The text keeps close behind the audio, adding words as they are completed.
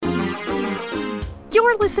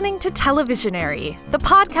You're listening to Televisionary, the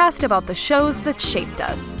podcast about the shows that shaped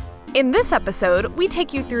us. In this episode, we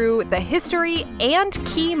take you through the history and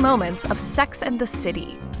key moments of Sex and the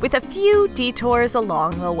City, with a few detours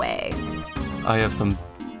along the way. I have some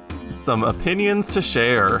opinions to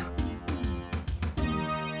share.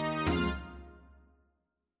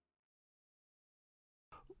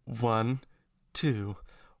 One, two,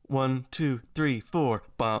 1, 2, 3, 4.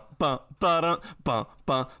 Ba ba ba da ba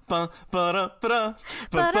ba ba ba da ba da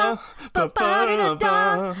ba ba ba ba da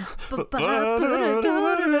da ba ba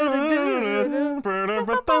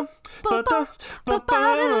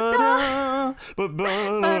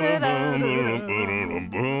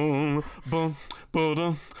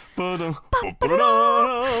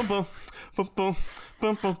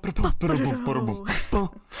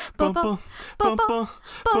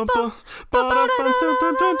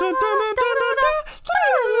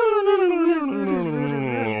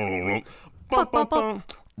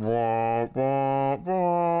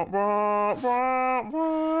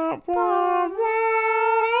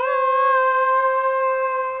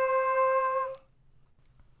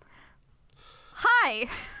Hi.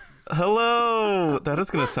 Hello! That is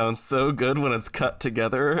going to sound so good when it's cut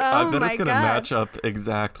together. I bet it's going to match up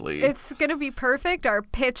exactly. It's going to be perfect. Our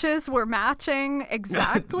pitches were matching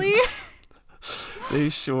exactly. They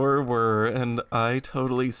sure were, and I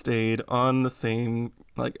totally stayed on the same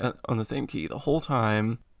key the whole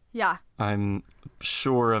time. Yeah. I'm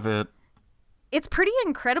sure of it. It's pretty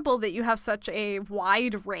incredible that you have such a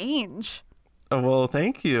wide range. Oh, well,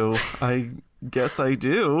 thank you. I guess I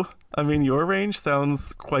do. I mean, your range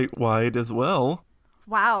sounds quite wide as well.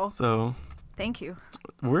 Wow. So, thank you.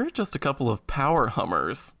 We're just a couple of power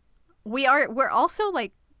hummers. We're also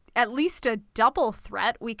like at least a double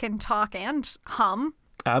threat. We can talk and hum.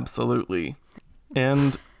 Absolutely.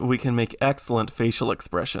 And we can make excellent facial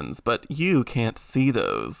expressions, but you can't see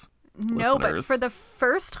those. No, listeners. But for the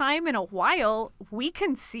first time in a while, we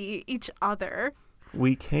can see each other.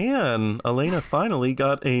 We can. Elena finally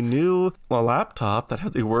got a new laptop that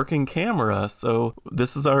has a working camera, so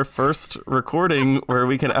this is our first recording where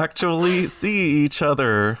we can actually see each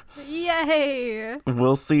other. Yay!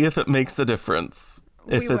 We'll see if it makes a difference.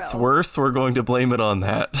 If it's worse, we're going to blame it on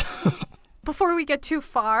that. Before we get too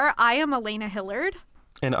far, I am Elena Hillard.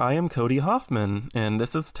 And I am Cody Hoffman, and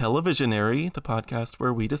this is Televisionary, the podcast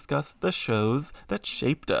where we discuss the shows that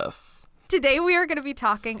shaped us. Today we are going to be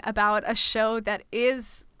talking about a show that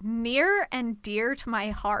is near and dear to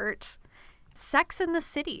my heart, Sex and the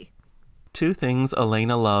City. Two things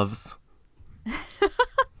Elena loves.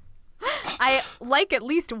 I like at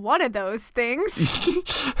least one of those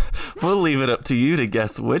things. We'll leave it up to you to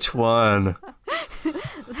guess which one.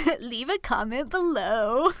 Leave a comment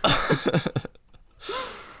below.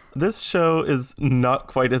 This show is not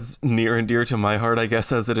quite as near and dear to my heart, I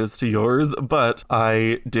guess, as it is to yours, but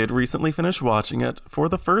I did recently finish watching it for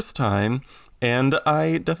the first time, and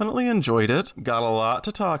I definitely enjoyed it. Got a lot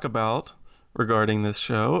to talk about regarding this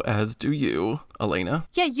show, as do you, Elena.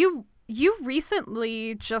 Yeah, you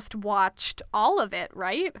recently just watched all of it,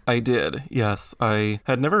 right? I did, yes. I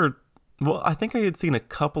had never... Well, I think I had seen a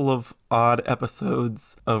couple of odd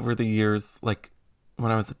episodes over the years, like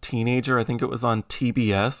when I was a teenager. I think it was on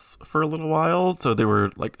TBS for a little while, so they were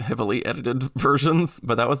like heavily edited versions,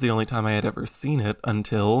 but that was the only time I had ever seen it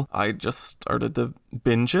until I just started to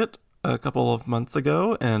binge it a couple of months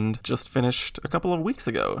ago and just finished a couple of weeks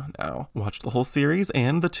ago now. Watched the whole series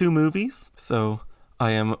and the 2 movies, so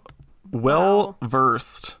I am well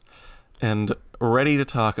versed and ready to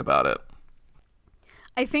talk about it.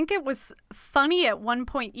 I think it was funny at one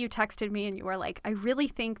point you texted me and you were like, I really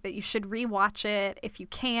think that you should rewatch it if you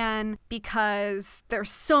can, because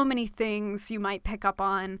there's so many things you might pick up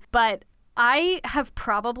on. But I have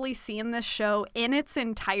probably seen this show in its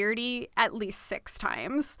entirety at least 6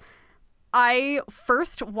 times. I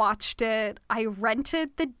first watched it, I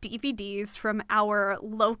rented the DVDs from our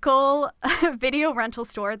local video rental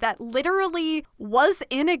store that literally was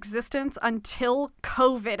in existence until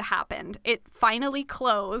COVID happened. It finally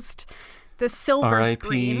closed. The silver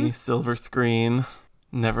screen. R.I.P. silver screen.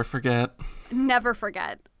 Never forget. Never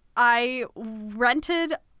forget. I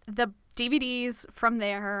rented the DVDs from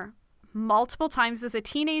there multiple times as a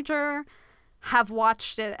teenager. Have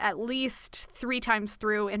watched it at least 3 times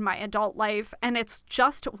through in my adult life, and it's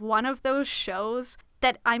just one of those shows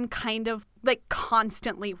that I'm kind of like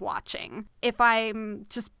constantly watching. If I'm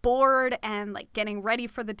just bored and like getting ready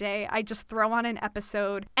for the day, I just throw on an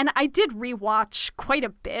episode. And I did rewatch quite a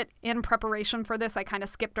bit in preparation for this. I kind of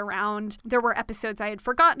skipped around. There were episodes I had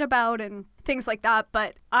forgotten about and things like that,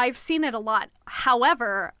 but I've seen it a lot.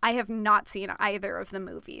 However, I have not seen either of the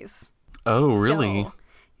movies. Oh, really? So,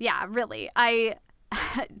 yeah, really. I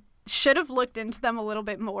should have looked into them a little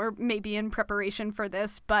bit more, maybe in preparation for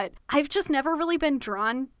this, but I've just never really been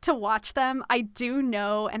drawn to watch them. I do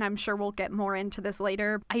know, and I'm sure we'll get more into this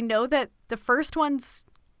later, I know that the first one's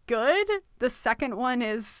good. The second one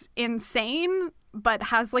is insane, but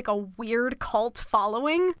has like a weird cult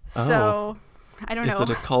following. So, I don't know. Is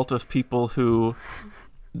it a cult of people who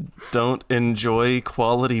don't enjoy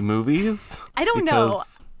quality movies? I don't know.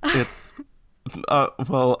 It's,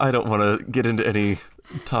 well, I don't want to get into any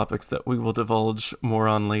topics that we will divulge more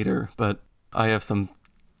on later, but I have some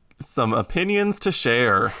opinions to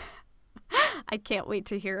share. I can't wait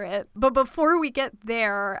to hear it. But before we get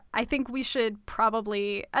there, I think we should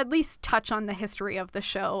probably at least touch on the history of the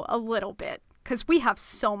show a little bit, because we have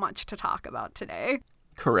so much to talk about today.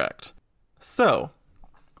 Correct. So,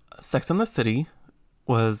 Sex and the City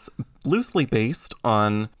was loosely based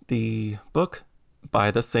on the book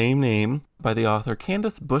by the same name by the author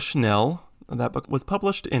Candace Bushnell. That book was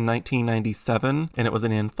published in 1997, and it was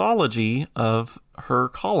an anthology of her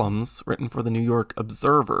columns written for the New York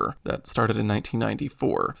Observer that started in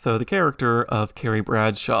 1994. So the character of Carrie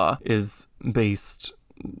Bradshaw is based,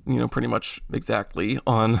 pretty much exactly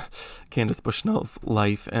on Candace Bushnell's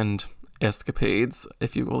life and escapades,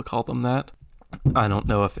 if you will call them that. I don't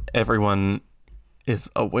know if everyone is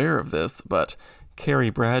aware of this, but Carrie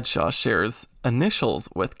Bradshaw shares initials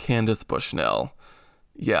with Candace Bushnell.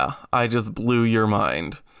 Yeah, I just blew your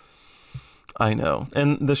mind. I know.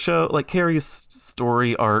 And the show, like Carrie's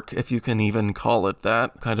story arc, if you can even call it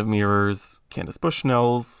that, kind of mirrors Candace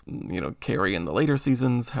Bushnell's. Carrie in the later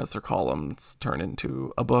seasons has her columns turn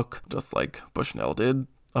into a book, just like Bushnell did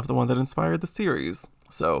of the one that inspired the series.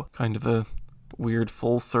 So kind of a weird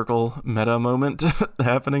full circle meta moment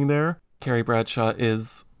happening there. Carrie Bradshaw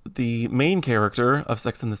is the main character of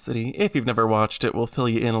Sex and the City. If you've never watched it, we'll fill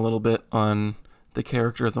you in a little bit on the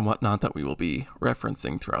characters and whatnot that we will be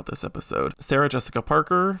referencing throughout this episode. Sarah Jessica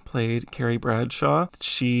Parker played Carrie Bradshaw.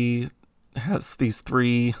 She has these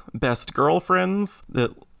 3 best girlfriends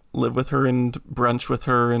that live with her and brunch with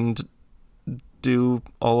her and do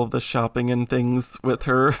all of the shopping and things with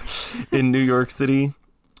her in New York City.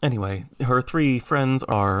 Anyway, her 3 friends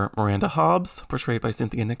are Miranda Hobbs, portrayed by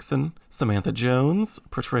Cynthia Nixon, Samantha Jones,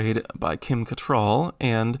 portrayed by Kim Cattrall,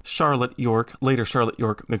 and Charlotte York, later Charlotte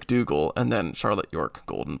York McDougal, and then Charlotte York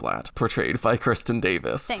Goldenblatt, portrayed by Kristen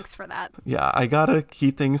Davis. Thanks for that. Yeah, I gotta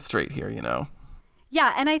keep things straight here,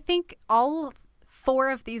 Yeah, and I think all 4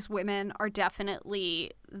 of these women are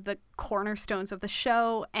definitely the cornerstones of the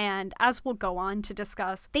show, and as we'll go on to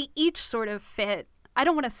discuss, they each sort of fit, I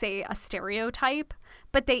don't want to say a stereotype,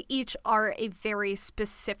 but they each are a very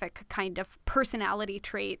specific kind of personality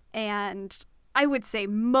trait. And I would say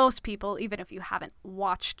most people, even if you haven't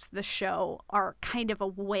watched the show, are kind of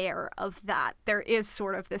aware of that. There is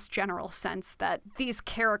sort of this general sense that these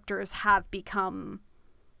characters have become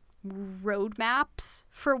roadmaps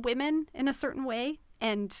for women in a certain way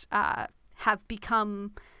and have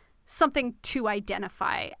become something to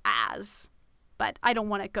identify as. But I don't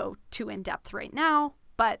want to go too in depth right now,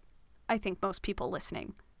 but I think most people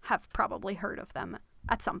listening have probably heard of them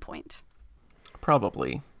at some point.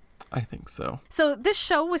 Probably. I think so. So this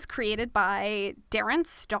show was created by Darren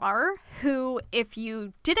Star, who, if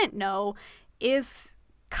you didn't know, is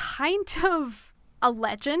kind of a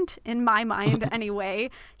legend in my mind anyway.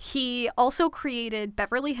 He also created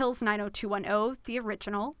Beverly Hills 90210, the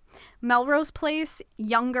original, Melrose Place,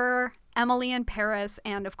 Younger, Emily in Paris,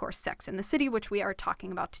 and of course Sex and the City, which we are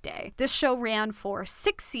talking about today. This show ran for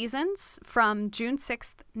 6 seasons from June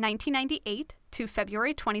 6th, 1998 to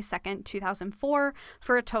February 22nd, 2004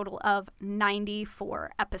 for a total of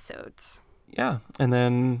 94 episodes. Yeah, and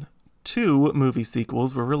then 2 movie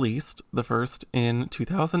sequels were released. The first in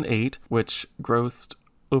 2008, which grossed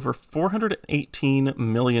over $418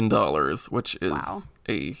 million, which is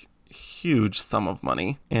a huge sum of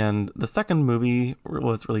money. And the second movie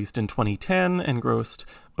was released in 2010 and grossed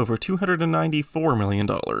over $294 million,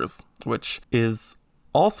 which is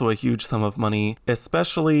also a huge sum of money,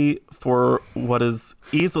 especially for what is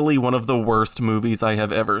easily one of the worst movies I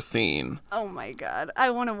have ever seen. Oh my God. I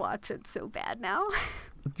want to watch it so bad now.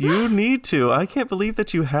 You need to. I can't believe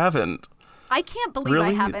that you haven't. I can't believe Really?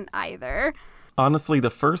 I haven't either. Honestly, the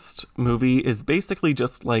first movie is basically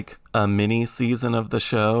just like a mini season of the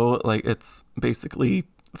show. Like, it's basically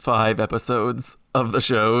 5 episodes of the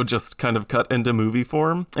show just kind of cut into movie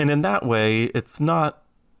form. And in that way, it's not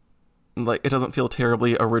like, it doesn't feel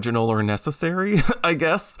terribly original or necessary, I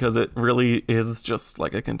guess, because it really is just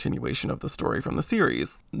like a continuation of the story from the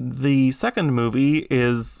series. The second movie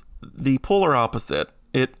is the polar opposite.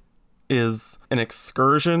 It is an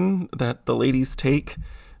excursion that the ladies take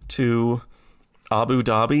to Abu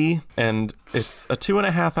Dhabi, and it's a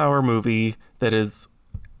 2.5-hour movie that is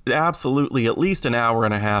absolutely at least an hour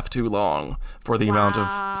and a half too long for the amount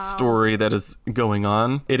of story that is going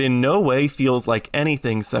on. It in no way feels like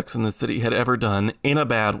anything Sex and the City had ever done in a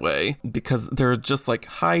bad way, because there are just like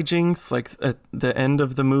hijinks. Like at the end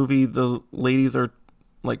of the movie, the ladies are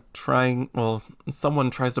like someone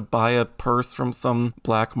tries to buy a purse from some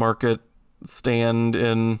black market stand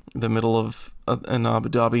in the middle of an Abu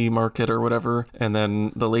Dhabi market or whatever, and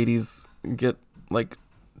then the ladies get like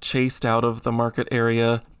chased out of the market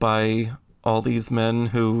area by all these men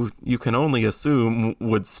who you can only assume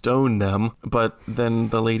would stone them, but then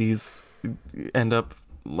the ladies end up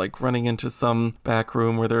like running into some back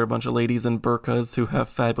room where there are a bunch of ladies in burqas who have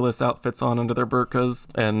fabulous outfits on under their burqas,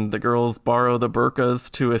 and the girls borrow the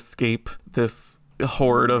burqas to escape this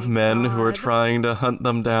horde of men who are trying to hunt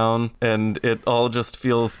them down, and it all just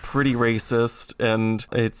feels pretty racist, and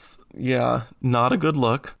it's not a good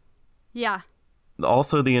look. Yeah.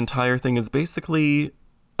 Also, the entire thing is basically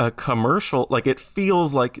a commercial. Like, it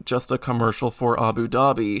feels like just a commercial for Abu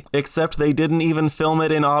Dhabi, except they didn't even film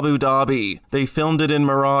it in Abu Dhabi. They filmed it in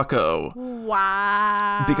Morocco.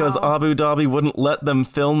 Wow. Because Abu Dhabi wouldn't let them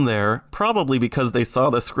film there, probably because they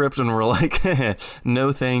saw the script and were like,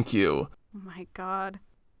 no thank you. Oh my God.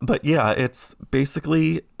 But yeah, it's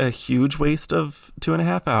basically a huge waste of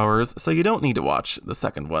 2.5 hours, so you don't need to watch the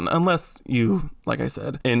second one unless you, like I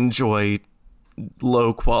said, enjoy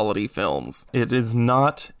low quality films. It is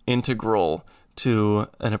not integral to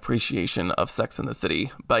an appreciation of Sex and the City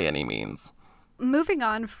by any means. Moving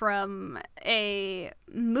on from a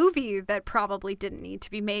movie that probably didn't need to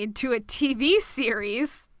be made to a TV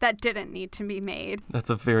series that didn't need to be made. That's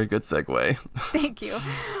a very good segue. Thank you.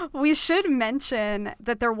 We should mention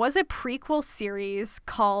that there was a prequel series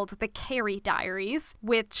called The Carrie Diaries,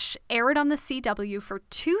 which aired on the CW for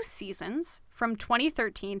 2 seasons from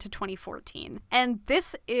 2013 to 2014. And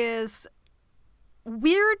this is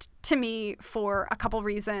weird to me for a couple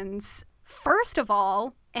reasons. First of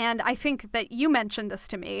all, and I think that you mentioned this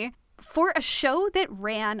to me, for a show that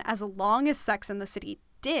ran as long as Sex and the City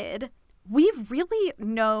did, we really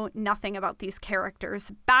know nothing about these characters'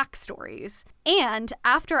 backstories. And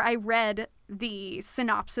after I read the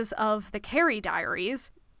synopsis of The Carrie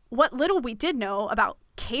Diaries, what little we did know about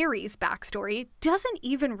Carrie's backstory doesn't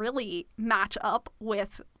even really match up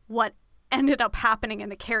with what ended up happening in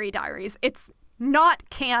The Carrie Diaries. It's not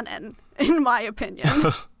canon, in my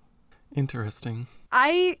opinion. Interesting.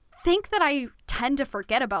 I think that I tend to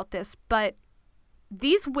forget about this, but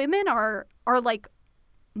these women are like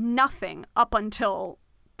nothing up until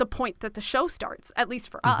the point that the show starts, at least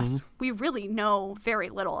for us. We really know very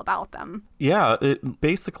little about them. Yeah,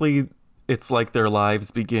 it's like their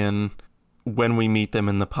lives begin when we meet them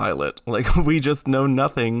in the pilot. Like, we just know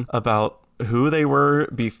nothing about who they were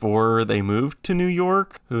before they moved to New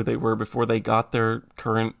York, who they were before they got their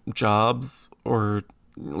current jobs, or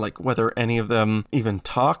like whether any of them even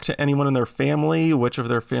talk to anyone in their family, which of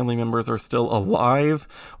their family members are still alive,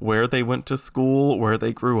 where they went to school, where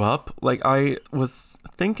they grew up. Like, I was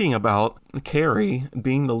thinking about Carrie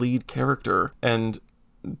being the lead character and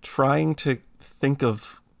trying to think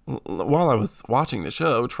of, while I was watching the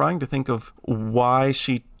show, trying to think of why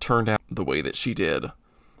she turned out the way that she did,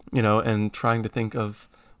 you know, and trying to think of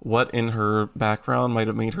what in her background might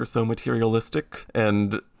have made her so materialistic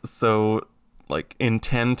and so like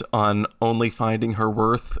intent on only finding her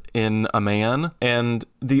worth in a man. And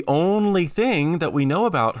the only thing that we know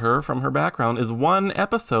about her from her background is one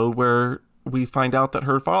episode where we find out that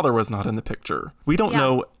her father was not in the picture. We don't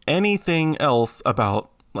know anything else about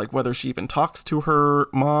like whether she even talks to her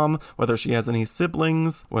mom, whether she has any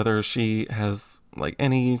siblings, whether she has like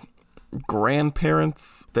any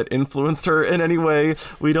grandparents that influenced her in any way.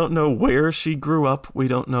 We don't know where she grew up. We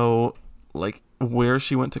don't know like where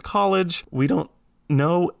she went to college. We don't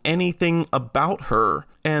know anything about her.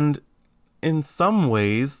 And in some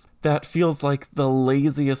ways, that feels like the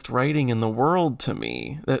laziest writing in the world to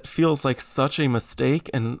me. That feels like such a mistake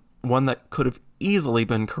and one that could have easily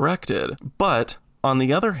been corrected. But on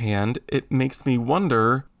the other hand, it makes me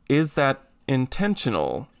wonder, is that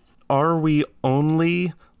intentional? Are we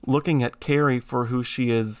only looking at Carrie for who she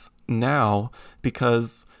is now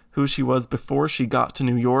because who she was before she got to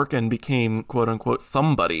New York and became quote-unquote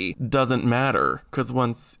somebody doesn't matter? Because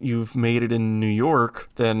once you've made it in New York,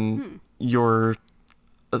 then you're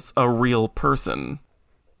a real person.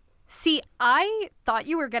 See, I thought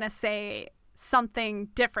you were going to say something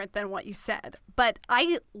different than what you said, but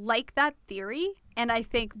I like that theory And I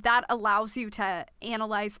think that allows you to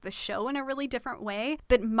analyze the show in a really different way.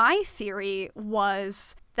 But my theory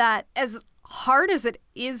was that as hard as it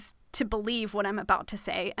is to believe what I'm about to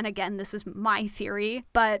say, and again, this is my theory,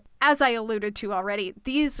 but as I alluded to already,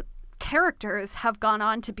 these characters have gone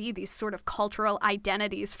on to be these sort of cultural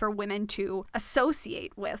identities for women to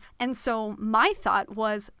associate with. And so my thought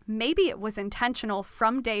was maybe it was intentional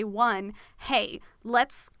from day one. Hey,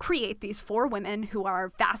 let's create these 4 women who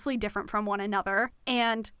are vastly different from one another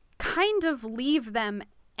and kind of leave them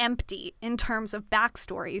empty in terms of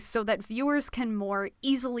backstories so that viewers can more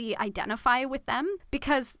easily identify with them,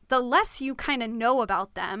 because the less you kind of know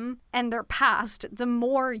about them and their past, the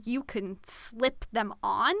more you can slip them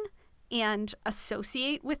on and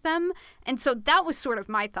associate with them. And so that was sort of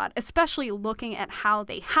my thought, especially looking at how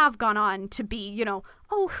they have gone on to be, you know,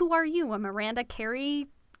 oh, who are you? A Miranda, Carrie,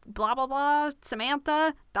 blah, blah, blah,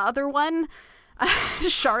 Samantha, the other one,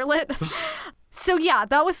 Charlotte. So yeah,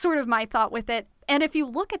 that was sort of my thought with it. And if you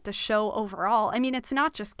look at the show overall, I mean, it's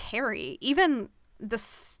not just Carrie, even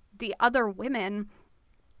the other women,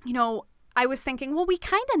 you know, I was thinking, well, we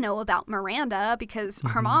kind of know about Miranda because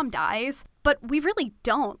her mom dies, but we really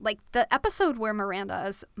don't. Like the episode where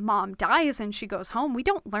Miranda's mom dies and she goes home, we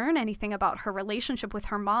don't learn anything about her relationship with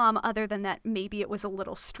her mom other than that maybe it was a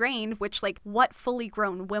little strained, which like what fully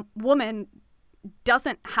grown woman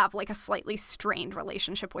doesn't have like a slightly strained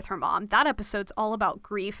relationship with her mom. That episode's all about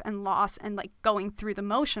grief and loss and like going through the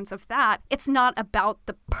motions of that. It's not about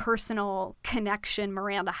the personal connection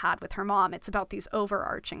Miranda had with her mom. It's about these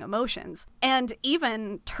overarching emotions. And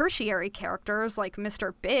even tertiary characters like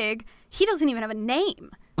Mr. Big, he doesn't even have a name.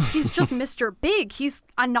 He's just Mr. Big. He's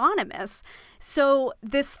anonymous. So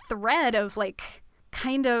this thread of like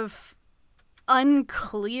kind of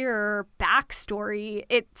unclear backstory,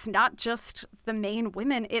 it's not just the main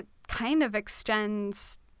women, it kind of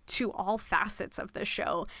extends to all facets of the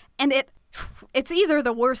show. And it's either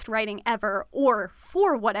the worst writing ever, or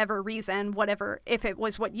for whatever reason, whatever, if it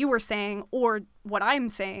was what you were saying or what I'm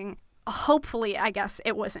saying, hopefully, I guess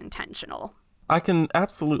it was intentional. I can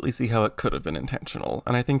absolutely see how it could have been intentional.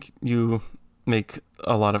 And I think you make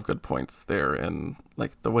a lot of good points there, and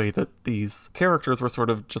like the way that these characters were sort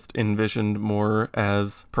of just envisioned more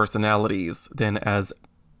as personalities than as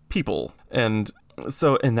people. And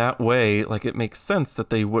so in that way, like it makes sense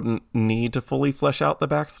that they wouldn't need to fully flesh out the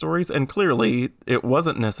backstories. And clearly it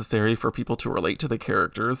wasn't necessary for people to relate to the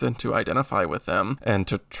characters and to identify with them and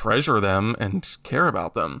to treasure them and care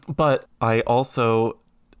about them. But I also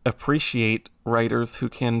appreciate writers who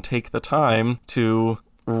can take the time to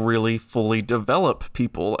really fully develop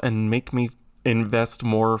people and make me invest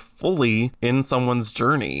more fully in someone's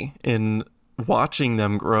journey, in watching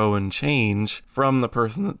them grow and change from the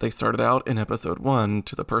person that they started out in episode 1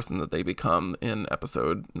 to the person that they become in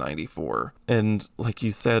episode 94. And like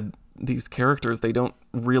you said, these characters, they don't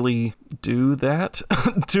really do that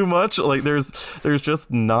too much. Like there's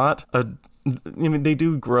just not I mean, they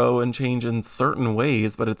do grow and change in certain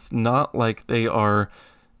ways, but it's not like they are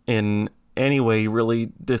in any way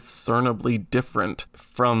really discernibly different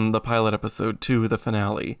from the pilot episode to the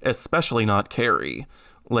finale, especially not Carrie.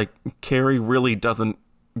 Like, Carrie really doesn't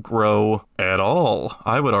grow at all,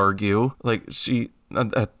 I would argue. Like,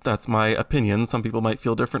 that's my opinion. Some people might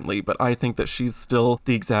feel differently, but I think that she's still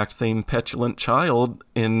the exact same petulant child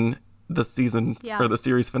in the season or the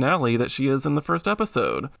series finale that she is in the first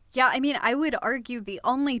episode. Yeah, I mean, I would argue the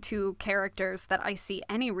only 2 characters that I see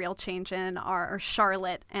any real change in are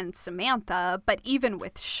Charlotte and Samantha. But even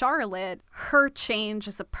with Charlotte, her change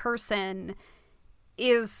as a person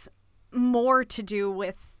is more to do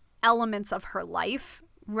with elements of her life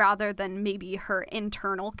rather than maybe her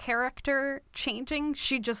internal character changing.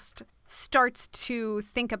 She just starts to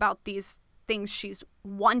think about these things she's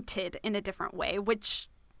wanted in a different way, which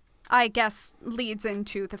I guess leads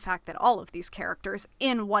into the fact that all of these characters,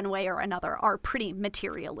 in one way or another, are pretty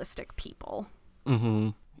materialistic people. Mm-hmm.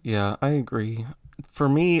 Yeah, I agree. For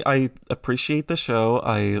me, I appreciate the show.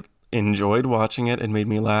 I enjoyed watching it. It made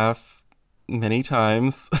me laugh many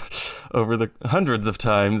times, over the hundreds of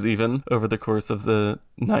times even, over the course of the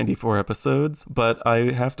 94 episodes. But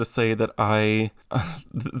I have to say that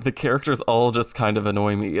the characters all just kind of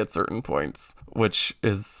annoy me at certain points, which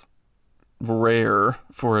is rare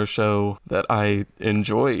for a show that I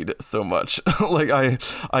enjoyed so much. Like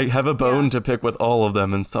I have a bone to pick with all of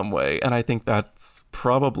them in some way, and I think that's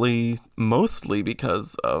probably mostly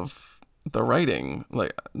because of the writing.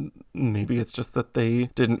 Like maybe it's just that they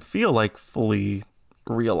didn't feel like fully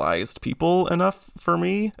realized people enough for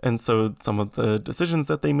me, and so some of the decisions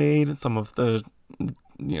that they made, some of the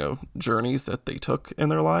journeys that they took in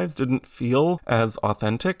their lives didn't feel as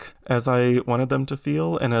authentic as I wanted them to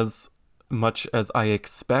feel, and as much as I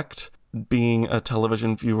expect being a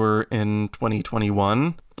television viewer in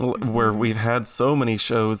 2021, where we've had so many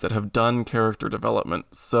shows that have done character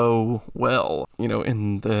development so well.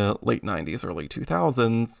 In the late 90s, early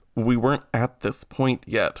 2000s, we weren't at this point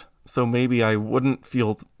yet. So maybe I wouldn't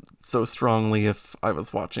feel so strongly if I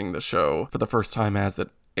was watching the show for the first time as it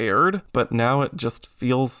aired, but now it just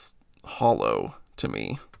feels hollow to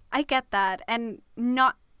me. I get that, and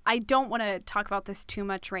I don't want to talk about this too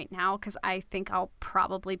much right now because I think I'll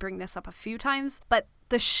probably bring this up a few times, but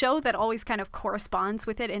the show that always kind of corresponds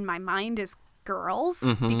with it in my mind is Girls,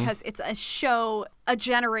 because it's a show a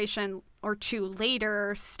generation or two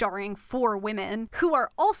later starring 4 women who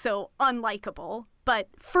are also unlikable, but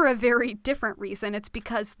for a very different reason. It's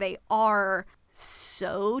because they are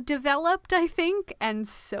so developed, I think, and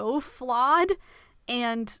so flawed.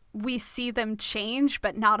 And we see them change,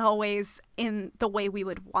 but not always in the way we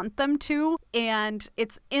would want them to. And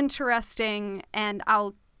it's interesting, and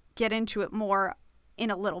I'll get into it more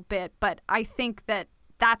in a little bit, but I think that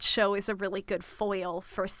show is a really good foil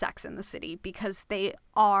for Sex and the City because they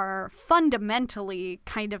are fundamentally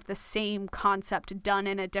kind of the same concept done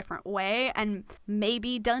in a different way, and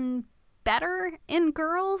maybe done better in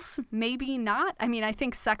Girls, maybe not. I mean, I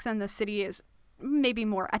think Sex and the City is maybe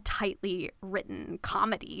more a tightly written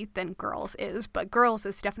comedy than Girls is, but Girls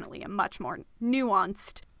is definitely a much more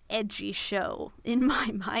nuanced, edgy show in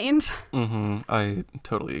my mind. I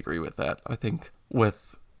totally agree with that. I think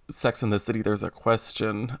with Sex and the City, there's a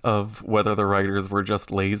question of whether the writers were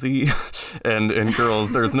just lazy, and in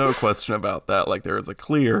Girls, there's no question about that. Like, there is a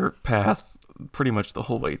clear path pretty much the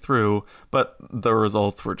whole way through, but the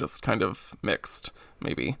results were just kind of mixed,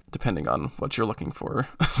 maybe, depending on what you're looking for.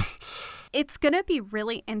 It's going to be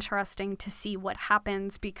really interesting to see what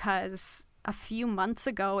happens because a few months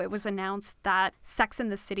ago it was announced that Sex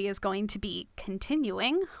and the City is going to be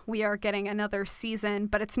continuing. We are getting another season,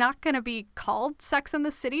 but it's not going to be called Sex and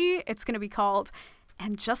the City. It's going to be called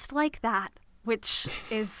And Just Like That, which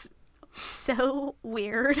is so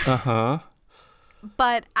weird.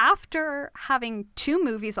 But after having 2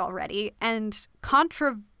 movies already and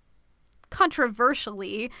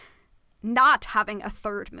controversially not having a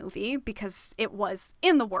 3rd movie because it was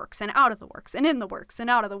in the works and out of the works and in the works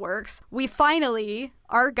and out of the works, we finally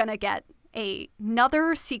are gonna get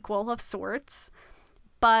another sequel of sorts,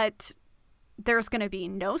 but there's gonna be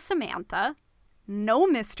no Samantha, no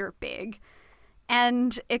Mr. Big,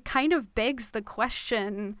 and it kind of begs the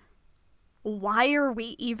question, why are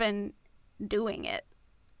we even doing it?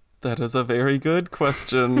 That is a very good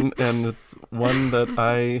question, and it's one that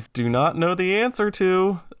I do not know the answer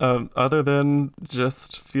to, other than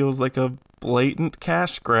just feels like a blatant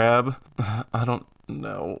cash grab. I don't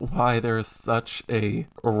know why there's such a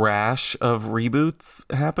rash of reboots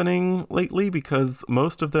happening lately, because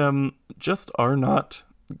most of them just are not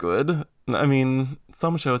good. I mean,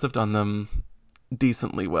 some shows have done them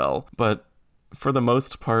decently well, but for the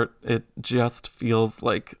most part, it just feels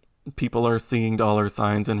like people are seeing dollar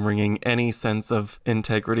signs and wringing any sense of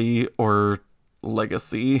integrity or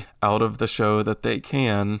legacy out of the show that they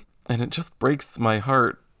can. And it just breaks my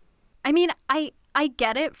heart. I mean, I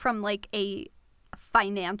get it from like a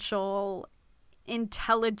financial,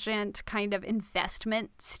 intelligent kind of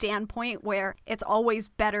investment standpoint where it's always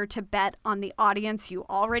better to bet on the audience you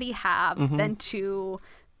already have than to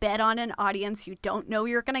bet on an audience you don't know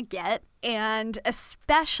you're going to get. And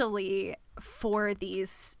especially for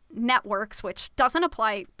these networks, which doesn't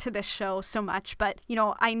apply to this show so much, but,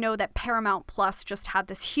 I know that Paramount Plus just had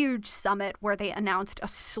this huge summit where they announced a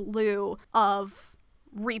slew of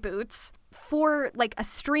reboots for like a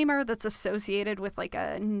streamer that's associated with like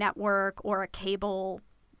a network or a cable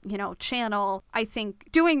channel. I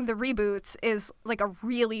think doing the reboots is like a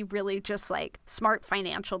really, really just like smart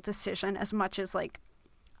financial decision, as much as like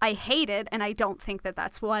I hate it, and I don't think that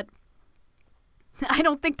that's what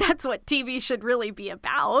TV should really be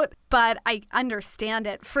about, but I understand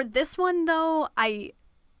it. For this one, though, I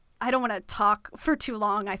don't want to talk for too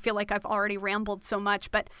long. I feel like I've already rambled so much,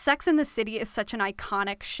 but Sex and the City is such an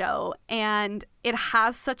iconic show, and it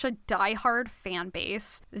has such a diehard fan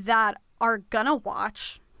base that are gonna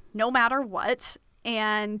watch no matter what.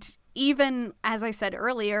 And even, as I said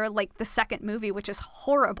earlier, like the 2nd movie, which is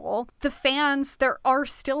horrible, there are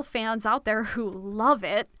still fans out there who love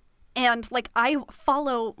it. And like I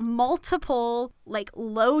follow multiple like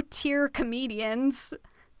low-tier comedians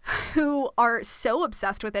who are so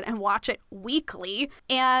obsessed with it and watch it weekly.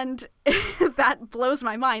 And that blows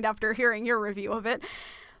my mind after hearing your review of it.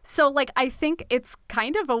 So, like, I think it's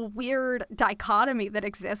kind of a weird dichotomy that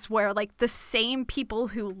exists where, like, the same people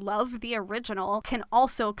who love the original can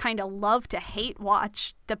also kind of love to hate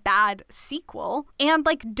watch the bad sequel. And,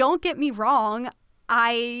 like, don't get me wrong,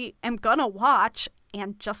 I am gonna watch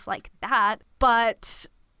And Just Like That, but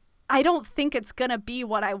I don't think it's gonna be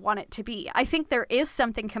what I want it to be. I think there is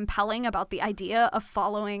something compelling about the idea of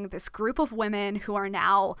following this group of women who are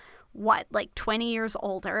now, like 20 years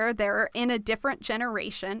older. They're in a different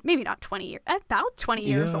generation. Maybe not 20 years, about 20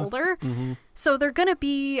 years older. Mm-hmm. So they're going to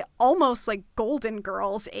be almost like Golden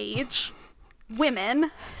Girls age women.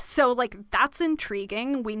 So, like, that's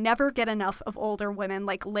intriguing. We never get enough of older women,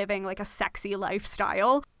 like, living, like, a sexy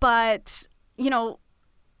lifestyle. But, you know,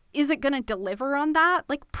 is it going to deliver on that?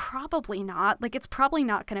 Like, probably not. Like, it's probably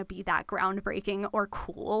not going to be that groundbreaking or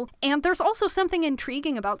cool. And there's also something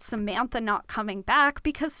intriguing about Samantha not coming back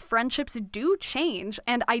because friendships do change.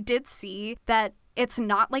 And I did see that it's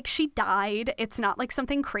not like she died. It's not like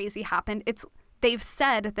something crazy happened. They've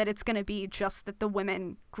said that it's going to be just that the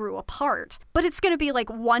women grew apart. But it's going to be like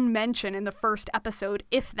one mention in the first episode,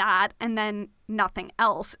 if that, and then nothing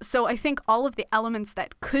else. So I think all of the elements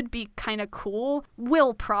that could be kind of cool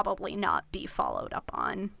will probably not be followed up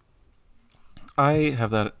on. I have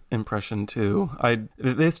that impression too.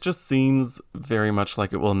 This just seems very much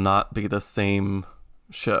like it will not be the same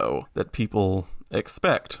show that people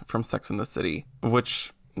expect from Sex and the City,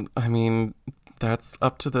 which, I mean, that's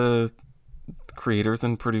up to the creators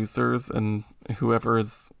and producers and whoever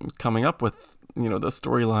is coming up with, you know, the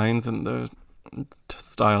storylines and the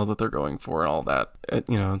style that they're going for and all that.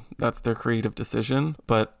 You know, that's their creative decision,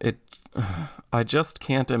 but I just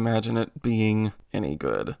can't imagine it being any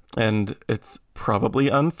good. And it's probably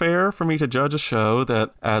unfair for me to judge a show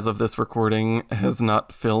that, as of this recording, has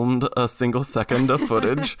not filmed a single second of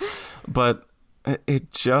footage, but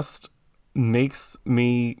it just makes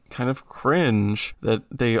me kind of cringe that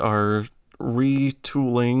they are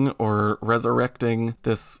retooling or resurrecting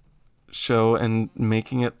this show and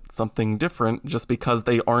making it something different just because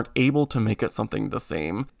they aren't able to make it something the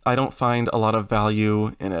same. I don't find a lot of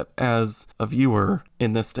value in it as a viewer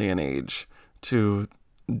in this day and age to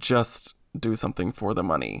just do something for the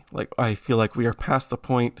money. Like, I feel like we are past the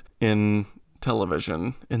point in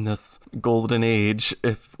television, in this golden age,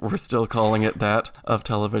 if we're still calling it that, of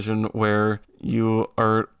television, where you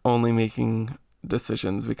are only making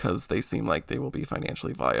decisions because they seem like they will be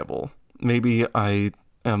financially viable. Maybe I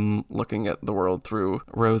am looking at the world through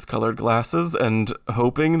rose-colored glasses and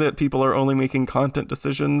hoping that people are only making content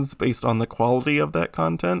decisions based on the quality of that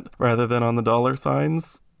content rather than on the dollar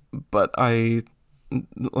signs. But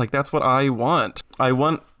that's what I want. I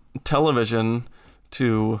want television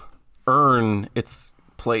to earn its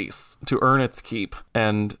place, to earn its keep,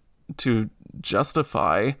 and to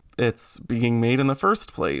justify its being made in the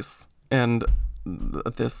first place. And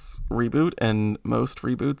this reboot and most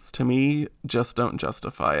reboots, to me, just don't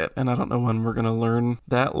justify it. And I don't know when we're going to learn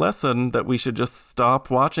that lesson, that we should just stop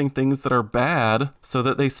watching things that are bad so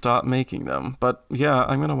that they stop making them. But yeah,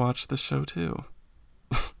 I'm going to watch this show too.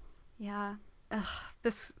 Yeah.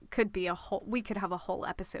 This could be we could have a whole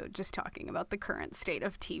episode just talking about the current state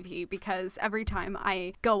of TV, because every time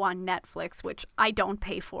I go on Netflix, which I don't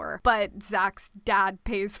pay for, but Zach's dad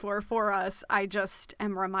pays for us, I just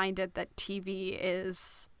am reminded that TV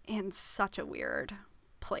is in such a weird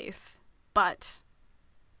place. But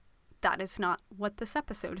that is not what this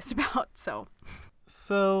episode is about,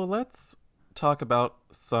 So let's talk about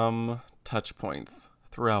some touch points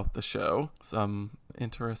throughout the show, some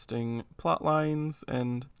interesting plot lines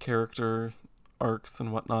and character arcs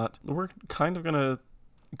and whatnot. We're kind of gonna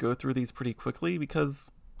go through these pretty quickly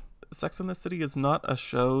because Sex and the City is not a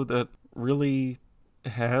show that really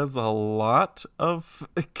has a lot of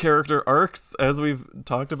character arcs. As we've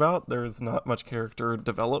talked about, there's not much character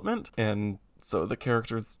development, and so the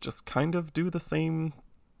characters just kind of do the same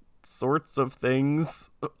sorts of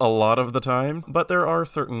things a lot of the time, but there are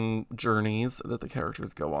certain journeys that the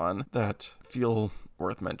characters go on that feel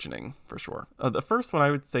worth mentioning for sure. The first one,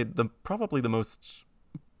 I would say probably the most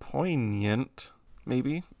poignant,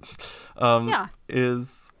 maybe,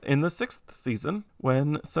 is in the 6th season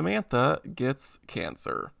when Samantha gets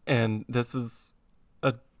cancer, and this is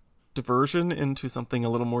a diversion into something a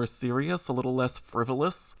little more serious, a little less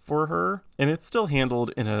frivolous for her, and it's still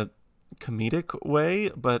handled in a comedic way,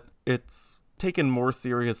 but it's taken more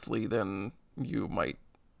seriously than you might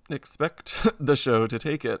expect the show to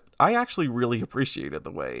take it. I actually really appreciated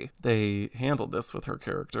the way they handled this with her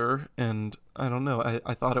character, and I don't know,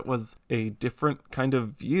 I thought it was a different kind of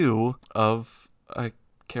view of a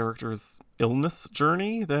character's illness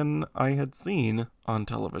journey than I had seen on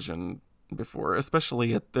television before,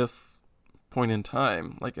 especially at this point in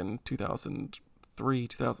time, like in 2003,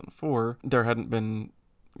 2004. There hadn't been,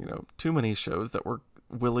 too many shows that were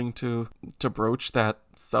willing to broach that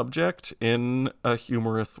subject in a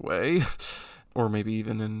humorous way, or maybe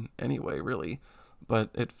even in any way, really. But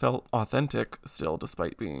it felt authentic still,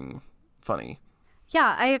 despite being funny.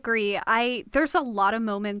 Yeah, I agree. There's a lot of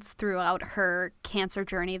moments throughout her cancer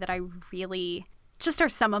journey that I really just are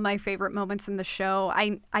some of my favorite moments in the show.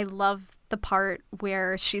 I love the part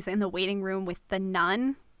where she's in the waiting room with the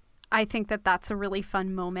nun. I think that that's a really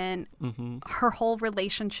fun moment. Mm-hmm. Her whole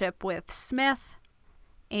relationship with Smith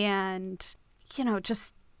and,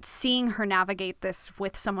 just seeing her navigate this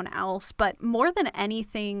with someone else. But more than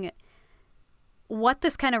anything, what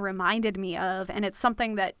this kind of reminded me of, and it's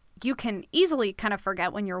something that you can easily kind of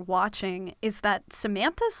forget when you're watching, is that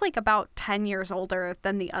Samantha's like about 10 years older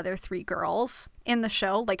than the other three girls in the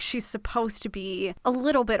show. Like, she's supposed to be a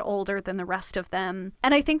little bit older than the rest of them.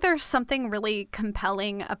 And I think there's something really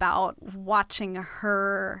compelling about watching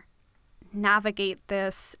her navigate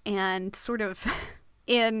this and sort of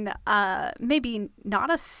in maybe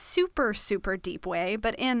not a super, super deep way,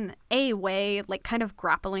 but in a way, like kind of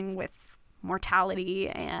grappling with mortality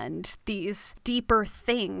and these deeper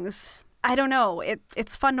things. I don't know.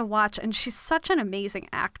 It's fun to watch, and she's such an amazing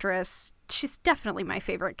actress. She's definitely my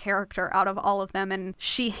favorite character out of all of them, and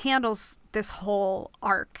she handles this whole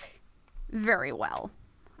arc very well,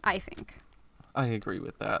 I think. I agree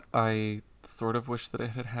with that. I sort of wish that it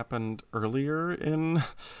had happened earlier in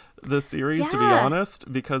the series, to be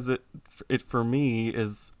honest, because it for me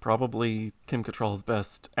is probably Kim Cattrall's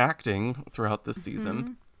best acting throughout this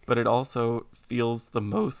season. But it also feels the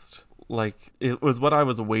most like it was what I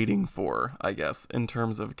was waiting for, I guess, in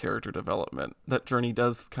terms of character development. That journey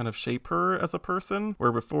does kind of shape her as a person,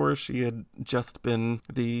 where before she had just been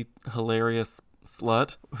the hilarious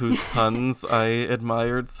slut whose puns I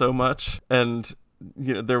admired so much. And,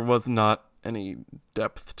 there was not any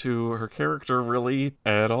depth to her character really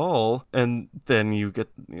at all. And then you get,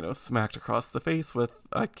 smacked across the face with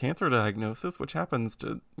a cancer diagnosis, which happens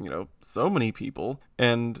to, so many people.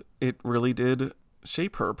 And it really did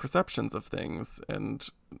shape her perceptions of things and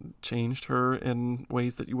changed her in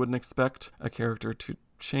ways that you wouldn't expect a character to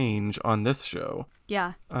change on this show.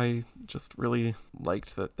 Yeah. I just really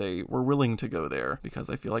liked that they were willing to go there, because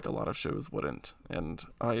I feel like a lot of shows wouldn't. And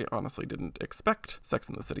I honestly didn't expect Sex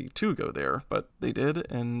and the City to go there, but they did,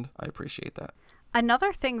 and I appreciate that.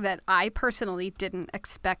 Another thing that I personally didn't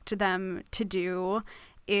expect them to do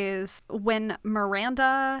is when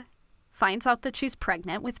Miranda finds out that she's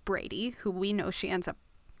pregnant with Brady, who we know she ends up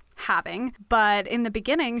having, but in the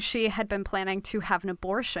beginning she had been planning to have an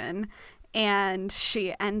abortion, and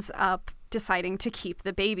she ends up deciding to keep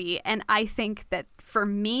the baby. And I think that for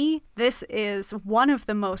me, this is one of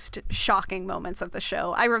the most shocking moments of the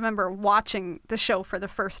show. I remember watching the show for the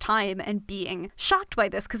first time and being shocked by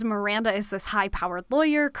this, because Miranda is this high-powered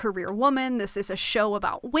lawyer, career woman. This is a show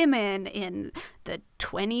about women in the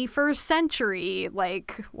 21st century,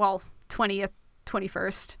 20th,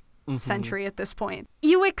 21st century at this point.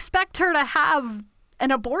 You expect her to have an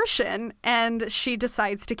abortion, and she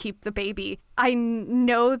decides to keep the baby. I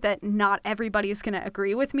know that not everybody is going to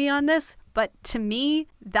agree with me on this, but to me,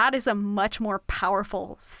 that is a much more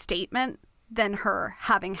powerful statement than her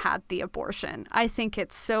having had the abortion. I think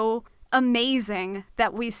it's so amazing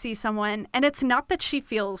that we see someone, and it's not that she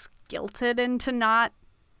feels guilted into not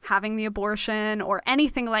having the abortion or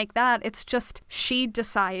anything like that. It's just she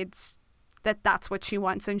decides that that's what she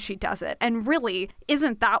wants and she does it. And really,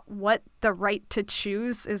 isn't that what the right to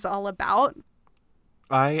choose is all about?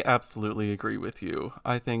 I absolutely agree with you.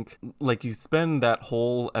 I think, you spend that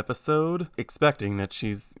whole episode expecting that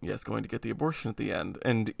she's, going to get the abortion at the end.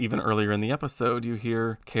 And even earlier in the episode, you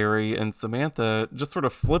hear Carrie and Samantha just sort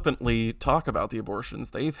of flippantly talk about the abortions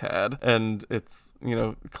they've had. And it's,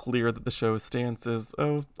 clear that the show's stance is,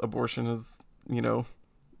 abortion is,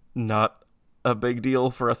 not a big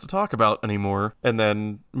deal for us to talk about anymore. And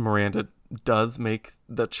then Miranda does make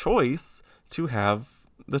the choice to have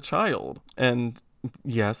the child. And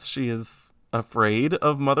yes, she is afraid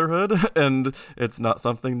of motherhood, and it's not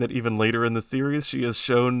something that even later in the series she is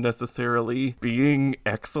shown necessarily being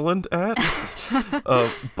excellent at.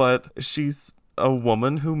 But she's a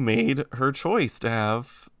woman who made her choice to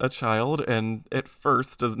have a child, and at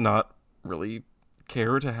first does not really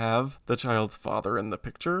care to have the child's father in the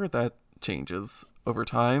picture. That changes over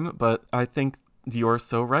time, but I think you're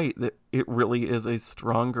so right that it really is a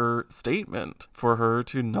stronger statement for her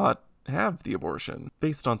to not have the abortion.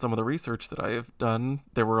 Based on some of the research that I have done,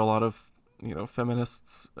 there were a lot of,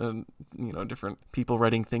 feminists and, different people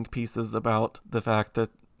writing think pieces about the fact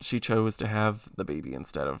that, she chose to have the baby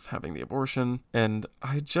instead of having the abortion. And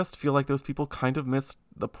I just feel like those people kind of missed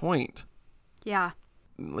the point. Yeah.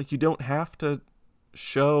 Like, you don't have to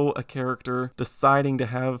show a character deciding to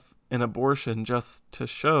have an abortion just to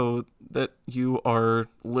show that you are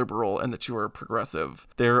liberal and that you are progressive.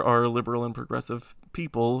 There are liberal and progressive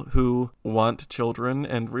people who want children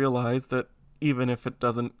and realize that even if it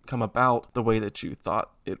doesn't come about the way that you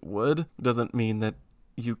thought it would, doesn't mean that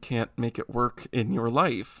you can't make it work in your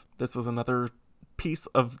life. This was another piece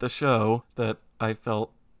of the show that I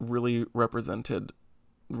felt really represented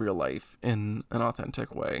real life in an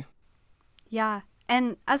authentic way. Yeah.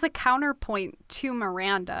 And as a counterpoint to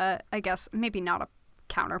Miranda, I guess maybe not a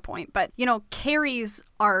counterpoint, but, you know, Carrie's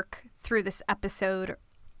arc through this episode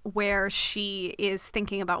where she is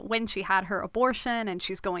thinking about when she had her abortion and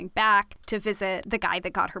she's going back to visit the guy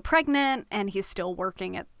that got her pregnant and he's still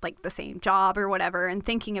working at like the same job or whatever and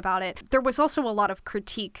thinking about it. There was also a lot of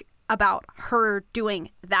critique about her doing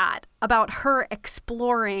that, about her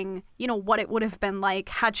exploring, you know, what it would have been like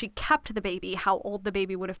had she kept the baby, how old the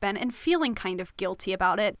baby would have been, and feeling kind of guilty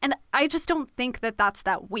about it. And I just don't think that that's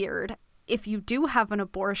that weird. If you do have an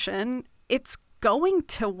abortion, it's going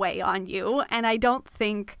to weigh on you, and I don't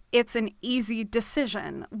think it's an easy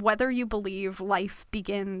decision whether you believe life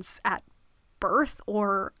begins at birth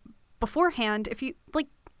or beforehand. If you like,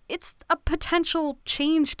 it's a potential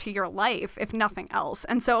change to your life, if nothing else.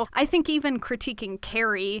 And so I think even critiquing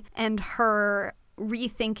Carrie and her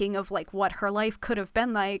rethinking of like what her life could have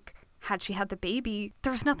been like had she had the baby,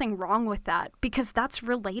 there's nothing wrong with that because that's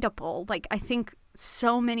relatable. Like, I think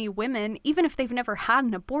so many women, even if they've never had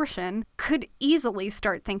an abortion, could easily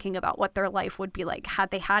start thinking about what their life would be like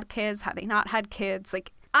had they had kids, had they not had kids.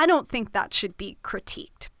 Like, I don't think that should be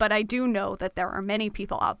critiqued, but I do know that there are many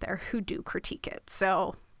people out there who do critique it.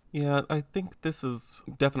 So yeah, I think this is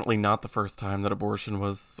definitely not the first time that abortion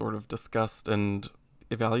was sort of discussed and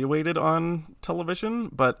evaluated on television,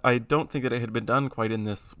 but I don't think that it had been done quite in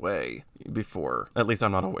this way before. At least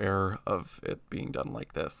I'm not aware of it being done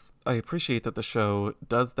like this. I appreciate that the show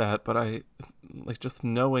does that, but I like just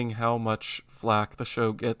knowing how much flack the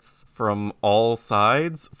show gets from all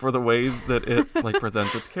sides for the ways that it like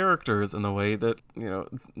presents its characters and the way that, you know,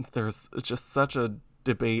 there's just such a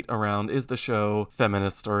debate around, is the show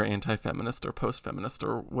feminist or anti-feminist or post-feminist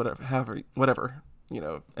or whatever, you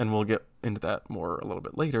know, and we'll get into that more a little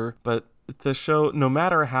bit later. But the show, no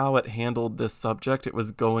matter how it handled this subject, it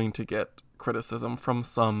was going to get criticism from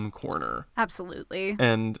some corner. absolutely.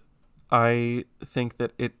 And I think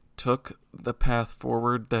that it took the path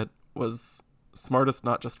forward that was smartest,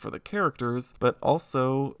 not just for the characters, but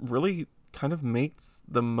also really kind of makes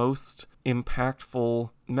the most impactful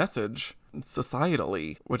message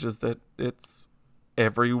societally, which is that it's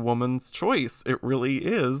every woman's choice. It really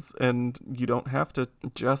is. And you don't have to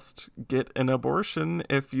just get an abortion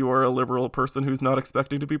if you are a liberal person who's not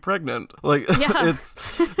expecting to be pregnant. Like, Yeah.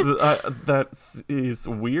 That is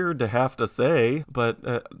weird to have to say,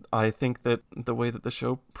 but I think that the way that the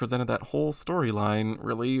show presented that whole storyline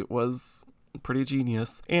really was pretty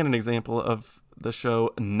genius and an example of the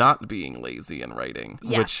show not being lazy in writing,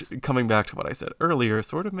 Yes. which, coming back to what I said earlier,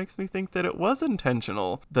 sort of makes me think that it was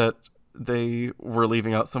intentional that they were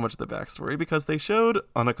leaving out so much of the backstory, because they showed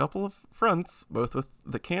on a couple of fronts, both with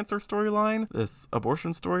the cancer storyline, this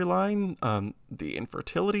abortion storyline, the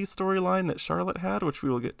infertility storyline that Charlotte had, which we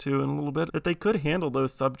will get to in a little bit, that they could handle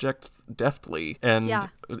those subjects deftly and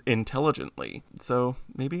intelligently. So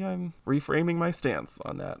maybe I'm reframing my stance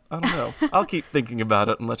on that. I don't know. I'll keep thinking about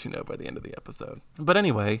it and let you know by the end of the episode. But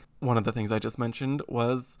anyway, one of the things I just mentioned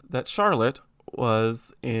was that Charlotte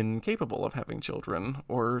was incapable of having children,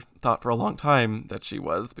 or thought for a long time that she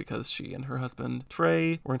was, because she and her husband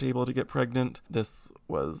Trey weren't able to get pregnant. This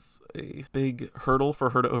was a big hurdle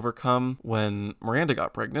for her to overcome when Miranda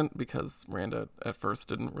got pregnant, because Miranda at first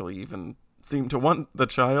didn't really even seem to want the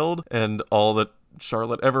child, and all that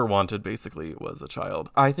Charlotte ever wanted basically was a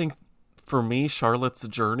child. I think for me, Charlotte's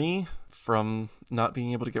journey from not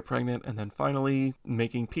being able to get pregnant and then finally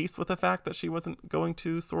making peace with the fact that she wasn't going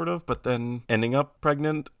to, sort of, but then ending up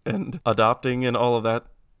pregnant and adopting and all of that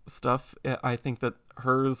stuff, I think that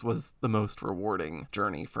hers was the most rewarding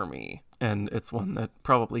journey for me. And it's one that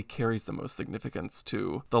probably carries the most significance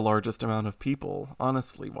to the largest amount of people,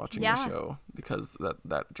 honestly, watching the show, because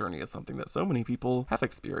that journey is something that so many people have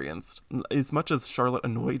experienced. As much as Charlotte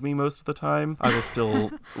annoyed me most of the time, I was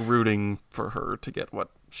still rooting for her to get what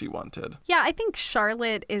she wanted. Yeah, I think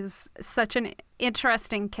Charlotte is such an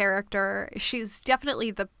interesting character. She's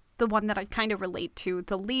definitely the the one that I kind of relate to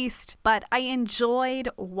the least, but I enjoyed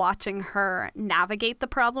watching her navigate the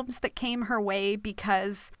problems that came her way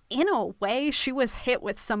because in a way she was hit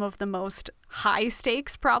with some of the most high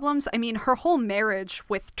stakes problems. I mean, her whole marriage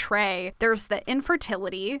with Trey, there's the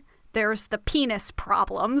infertility, there's the penis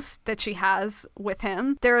problems that she has with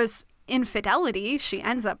him, there's infidelity, she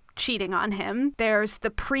ends up cheating on him, there's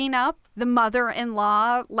the prenup, the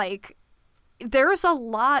mother-in-law, like there's a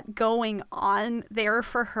lot going on there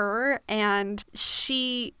for her, and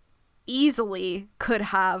she easily could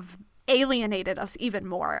have alienated us even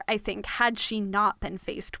more, I think, had she not been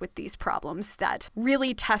faced with these problems that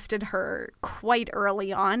really tested her quite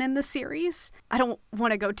early on in the series. I don't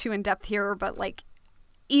want to go too in depth here, but like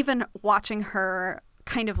even watching her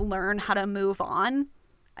kind of learn how to move on,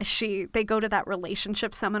 they go to that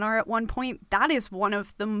relationship seminar at one point. That is one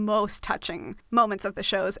of the most touching moments of the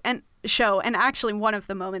show, and actually one of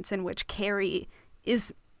the moments in which Carrie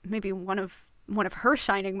is maybe one of her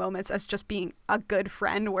shining moments as just being a good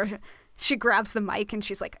friend, where she grabs the mic and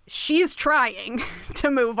she's like, she's trying to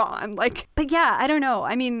move on. Like, but yeah, I don't know.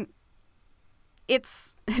 I mean,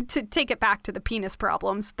 it's to take it back to the penis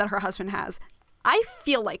problems that her husband has. I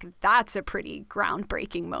feel like that's a pretty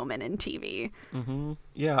groundbreaking moment in TV. Mm-hmm.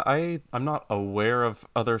 Yeah, I'm not aware of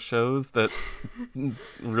other shows that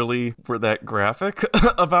really were that graphic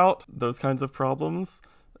about those kinds of problems,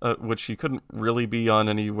 which you couldn't really be on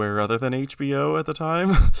anywhere other than HBO at the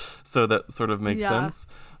time. So that sort of makes sense.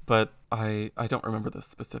 But I don't remember the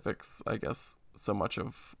specifics, I guess, so much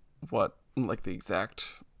of what, like the exact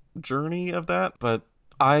journey of that. But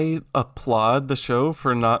I applaud the show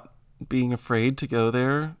for not being afraid to go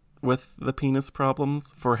there with the penis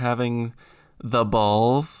problems, for having the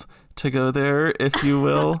balls to go there, if you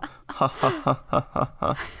will.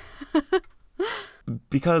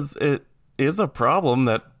 Because it is a problem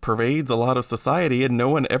that pervades a lot of society and no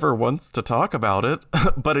one ever wants to talk about it.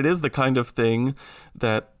 But it is the kind of thing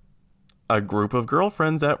that a group of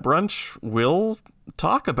girlfriends at brunch will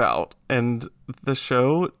talk about. And the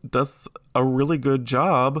show does a really good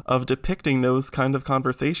job of depicting those kind of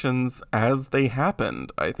conversations as they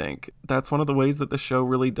happened, I think. That's one of the ways that the show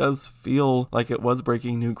really does feel like it was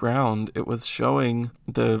breaking new ground. It was showing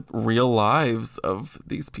the real lives of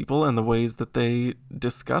these people and the ways that they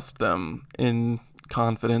discussed them in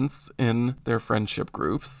confidence in their friendship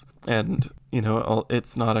groups. And, you know,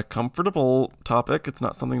 it's not a comfortable topic. It's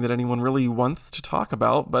not something that anyone really wants to talk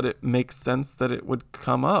about, but it makes sense that it would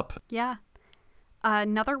come up. Yeah.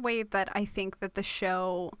 Another way that I think that the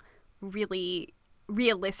show really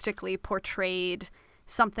realistically portrayed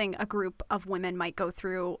something a group of women might go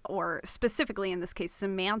through, or specifically in this case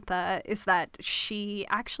Samantha, is that she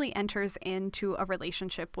actually enters into a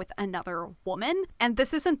relationship with another woman. And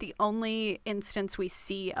this isn't the only instance we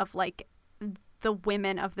see of like the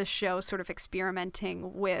women of the show sort of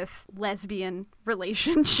experimenting with lesbian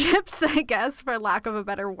relationships, I guess, for lack of a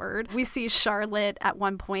better word. We see Charlotte at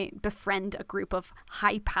one point befriend a group of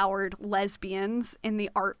high-powered lesbians in the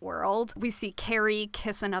art world. We see Carrie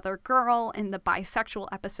kiss another girl in the bisexual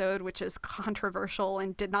episode, which is controversial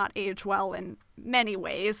and did not age well in many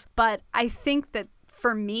ways. But I think that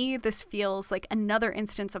for me, this feels like another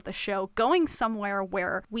instance of the show going somewhere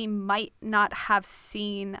where we might not have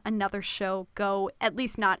seen another show go, at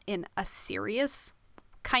least not in a serious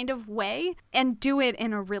kind of way, and do it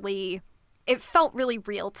in a really, it felt really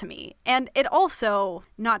real to me. And it also,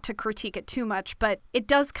 not to critique it too much, but it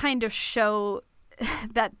does kind of show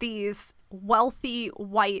that these wealthy,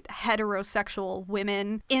 white, heterosexual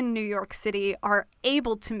women in New York City are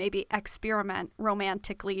able to maybe experiment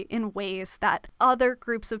romantically in ways that other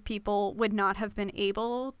groups of people would not have been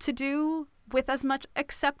able to do with as much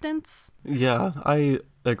acceptance. Yeah, I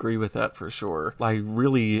agree with that for sure. I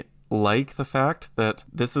really like the fact that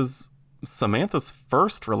this is Samantha's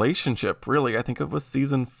first relationship, really. I think it was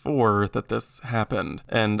season 4 that this happened.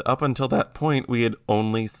 And up until that point, we had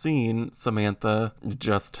only seen Samantha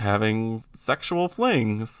just having sexual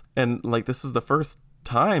flings. And like, this is the first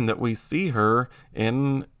time that we see her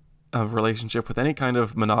in a relationship with any kind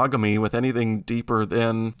of monogamy, with anything deeper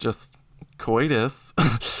than just coitus.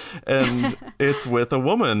 And it's with a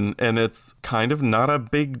woman, and it's kind of not a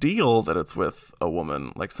big deal that it's with a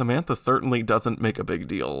woman. Like, Samantha certainly doesn't make a big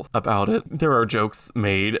deal about it. There are jokes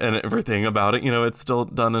made and everything about it. You know, it's still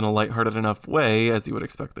done in a lighthearted enough way as you would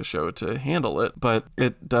expect the show to handle it, but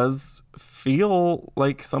it does feel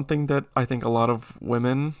like something that I think a lot of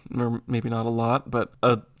women, or maybe not a lot, but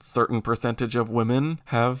a certain percentage of women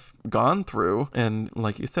have gone through. And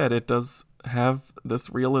like you said, it does have this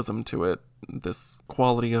realism to it, this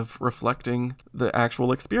quality of reflecting the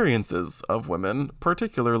actual experiences of women,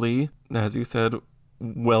 particularly, as you said,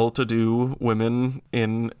 well-to-do women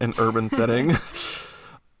in an urban setting.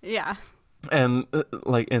 Yeah. And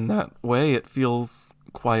like in that way, it feels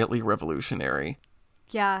quietly revolutionary.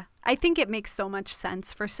 Yeah. I think it makes so much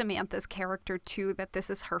sense for Samantha's character, too, that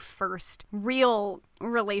this is her first real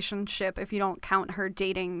relationship, if you don't count her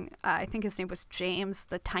dating, I think his name was James,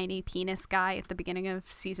 the tiny penis guy at the beginning of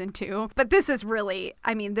season 2. But this is really,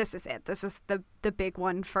 I mean, this is it. This is the big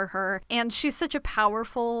one for her. And she's such a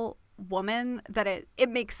powerful woman that it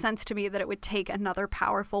makes sense to me that it would take another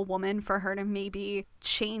powerful woman for her to maybe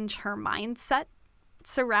change her mindset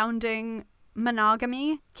surrounding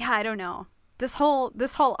monogamy. Yeah, I don't know. This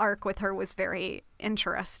whole arc with her was very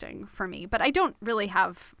interesting for me, but I don't really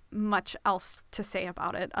have much else to say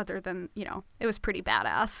about it other than, it was pretty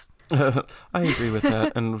badass. I agree with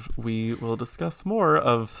that, and we will discuss more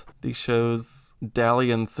of the show's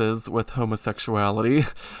dalliances with homosexuality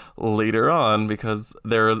later on, because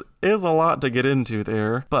there is a lot to get into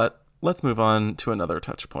there. But let's move on to another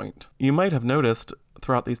touch point. You might have noticed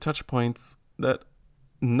throughout these touch points that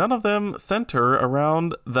none of them center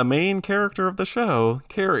around the main character of the show,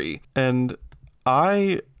 Carrie. And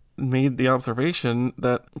I made the observation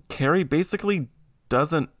that Carrie basically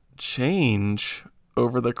doesn't change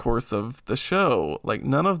over the course of the show. Like,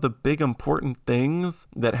 none of the big important things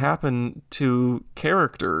that happen to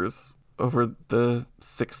characters over the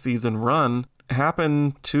 6-season run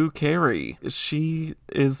happen to Carrie. She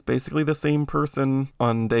is basically the same person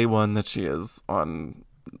on day 1 that she is on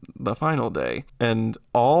the final day. And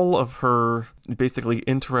all of her basically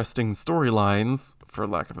interesting storylines, for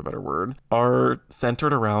lack of a better word, are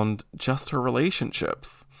centered around just her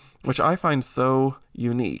relationships, which I find so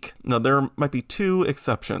unique. Now, there might be 2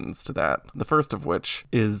 exceptions to that. The first of which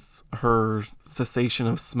is her cessation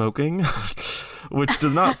of smoking, which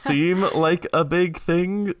does not seem like a big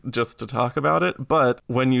thing just to talk about it. But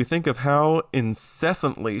when you think of how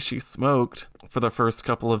incessantly she smoked for the first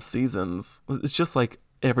couple of seasons, it's just like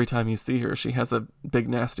every time you see her, she has a big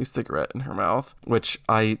nasty cigarette in her mouth, which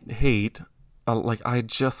I hate.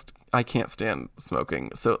 I can't stand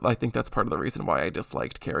smoking. So I think that's part of the reason why I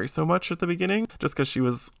disliked Carrie so much at the beginning, just because she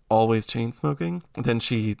was always chain smoking. Then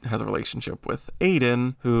she has a relationship with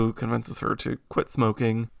Aiden, who convinces her to quit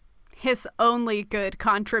smoking. His only good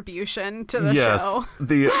contribution to the show. Yes,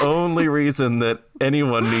 the only reason that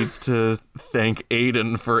anyone needs to thank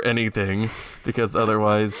Aiden for anything, because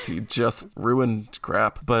otherwise he just ruined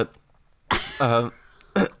crap. But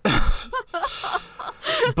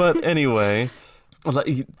but anyway,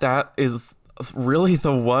 that is really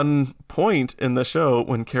the one point in the show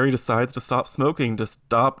when Carrie decides to stop smoking, to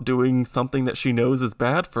stop doing something that she knows is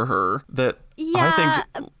bad for her, that I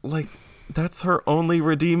think, that's her only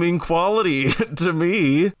redeeming quality to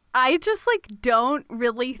me. I just don't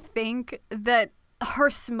really think that her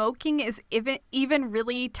smoking is even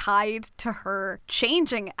really tied to her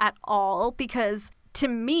changing at all, because to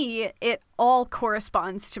me, it all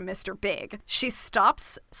corresponds to Mr. Big. She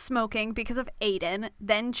stops smoking because of Aiden,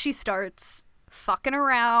 then she starts fucking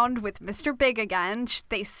around with Mr. Big again.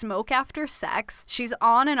 They smoke after sex. She's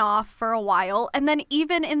on and off for a while. And then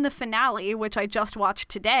even in the finale, which I just watched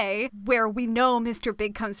today, where we know Mr.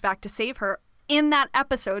 Big comes back to save her, in that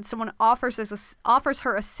episode, someone offers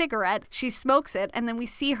her a cigarette. She smokes it, and then we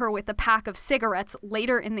see her with a pack of cigarettes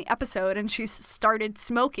later in the episode, and she's started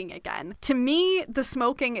smoking again. To me, the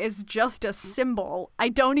smoking is just a symbol. I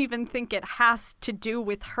don't even think it has to do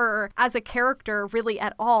with her as a character really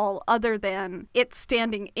at all, other than it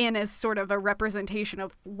standing in as sort of a representation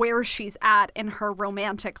of where she's at in her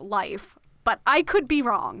romantic life. But I could be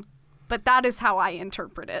wrong, but that is how I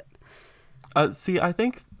interpret it. See, I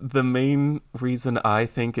think the main reason I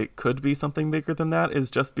think it could be something bigger than that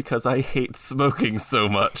is just because I hate smoking so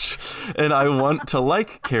much. And I want to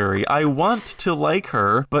like Carrie. I want to like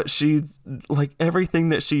her, but she's like, everything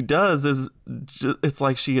that she does is it's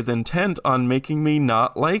like she is intent on making me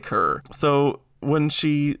not like her. So when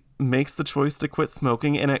she makes the choice to quit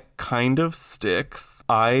smoking and it kind of sticks,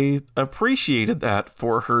 I appreciated that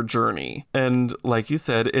for her journey. And like you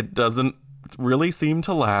said, it doesn't really seem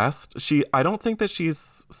to last. I don't think that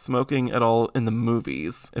she's smoking at all in the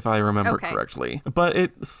movies, if I remember correctly. But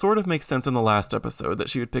it sort of makes sense in the last episode that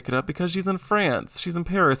she would pick it up because she's in France. She's in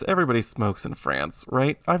Paris. Everybody smokes in France,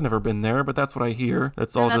 right? I've never been there, but that's what I hear.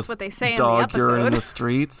 That's all just what they say dog in the urine in the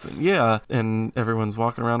streets. Yeah, and everyone's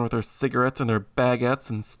walking around with their cigarettes and their baguettes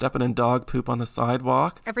and stepping in dog poop on the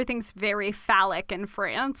sidewalk. Everything's very phallic in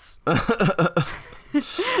France.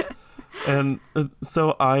 And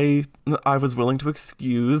so I was willing to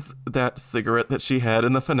excuse that cigarette that she had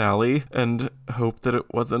in the finale and hope that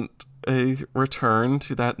it wasn't a return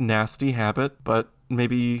to that nasty habit. But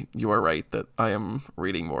maybe you are right that I am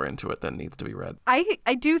reading more into it than needs to be read.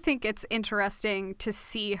 I do think it's interesting to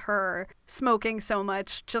see her smoking so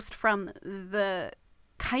much just from the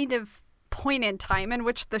kind of point in time in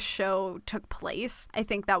which the show took place. I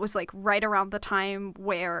think that was like right around the time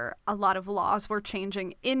where a lot of laws were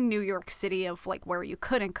changing in New York City of like where you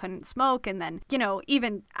could and couldn't smoke. And then, you know,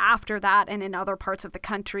 even after that and in other parts of the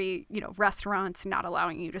country, you know, restaurants not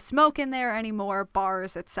allowing you to smoke in there anymore,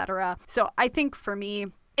 bars, etc. So I think for me,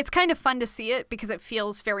 it's kind of fun to see it because it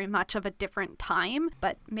feels very much of a different time,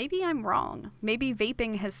 but maybe I'm wrong. Maybe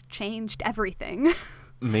vaping has changed everything.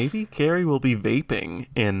 Maybe Carrie will be vaping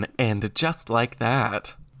in And Just Like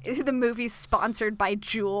That. The movie's sponsored by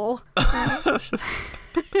Juul.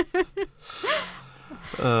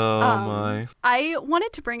 Oh my. I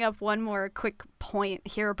wanted to bring up one more quick point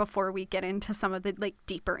here before we get into some of the like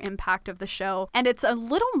deeper impact of the show. And it's a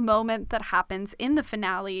little moment that happens in the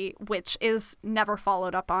finale, which is never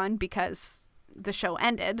followed up on because the show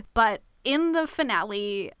ended. But in the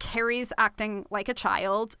finale, Carrie's acting like a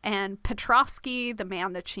child, and Petrovsky, the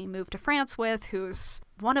man that she moved to France with, who's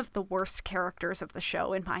one of the worst characters of the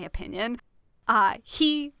show, in my opinion,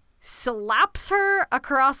 he slaps her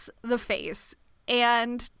across the face.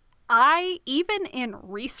 And even in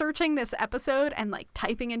researching this episode and like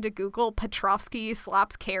typing into Google Petrovsky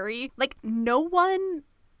slaps Carrie, like no one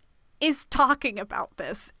is talking about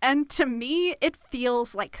this. And to me, it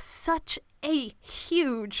feels like such a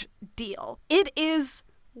huge deal. It is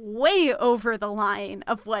way over the line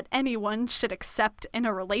of what anyone should accept in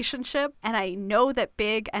a relationship. And I know that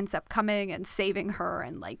Big ends up coming and saving her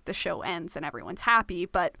and like the show ends and everyone's happy,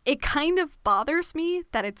 but it kind of bothers me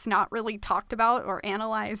that it's not really talked about or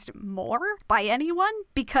analyzed more by anyone,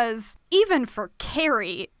 because even for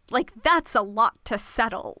Carrie, like that's a lot to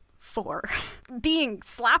settle for. Being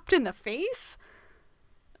slapped in the face?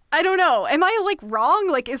 I don't know. Am I like wrong?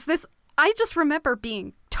 Like, is this... I just remember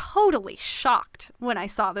being totally shocked when I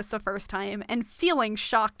saw this the first time and feeling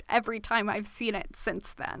shocked every time I've seen it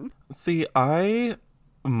since then. See, I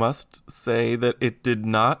must say that it did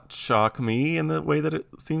not shock me in the way that it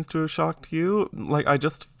seems to have shocked you. Like, I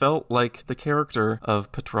just felt like the character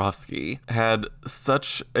of Petrovsky had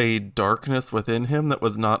such a darkness within him that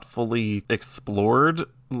was not fully explored.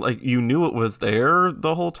 Like, you knew it was there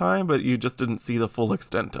the whole time, but you just didn't see the full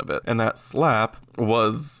extent of it. And that slap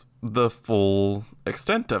was the full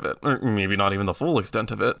extent of it. Or maybe not even the full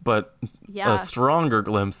extent of it, but a stronger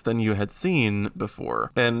glimpse than you had seen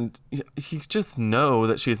before. And you just know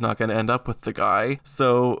that she's not going to end up with the guy.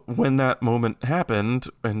 So when that moment happened,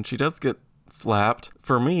 and she does get slapped,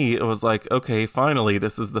 for me, it was like, okay, finally,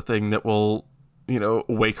 this is the thing that will, you know,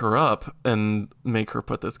 wake her up and make her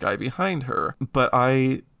put this guy behind her. But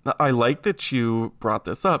I like that you brought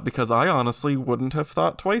this up because I honestly wouldn't have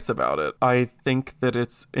thought twice about it. I think that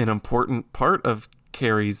it's an important part of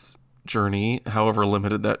Carrie's journey, however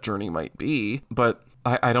limited that journey might be. But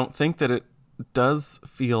I don't think that it does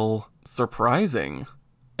feel surprising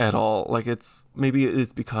at all. Like, maybe it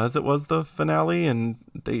is because it was the finale and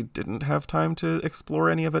they didn't have time to explore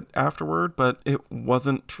any of it afterward, but it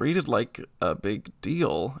wasn't treated like a big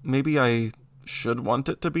deal. Maybe I should want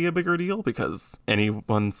it to be a bigger deal because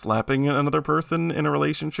anyone slapping another person in a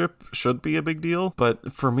relationship should be a big deal.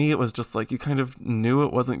 But for me, it was just like you kind of knew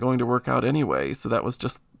it wasn't going to work out anyway. So that was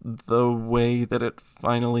just the way that it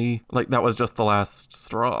finally, like, that was just the last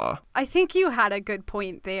straw. I think you had a good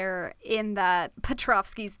point there in that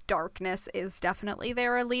Petrovsky's darkness is definitely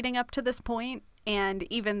there leading up to this point. And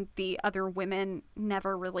even the other women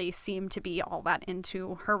never really seemed to be all that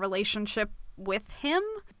into her relationship with him,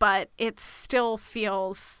 but it still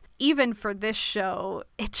feels, even for this show,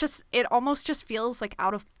 it almost just feels like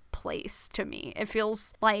out of place to me. It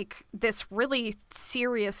feels like this really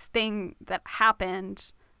serious thing that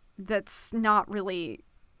happened that's not really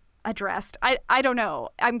addressed. I don't know.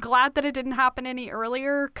 I'm glad that it didn't happen any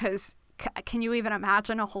earlier, because can you even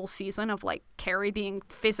imagine a whole season of like Carrie being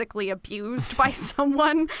physically abused by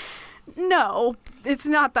someone? No, it's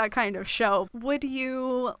not that kind of show. Would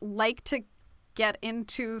you like to get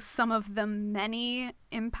into some of the many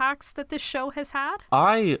impacts that this show has had?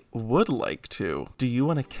 I would like to. Do you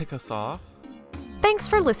want to kick us off? Thanks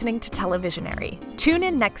for listening to Televisionary. Tune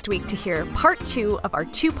in next week to hear part 2 of our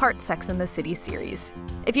 2-part Sex and the City series.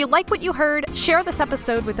 If you like what you heard, share this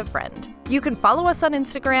episode with a friend. You can follow us on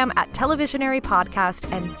Instagram at Televisionary Podcast,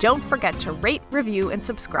 and don't forget to rate, review, and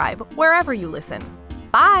subscribe wherever you listen.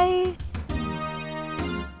 Bye!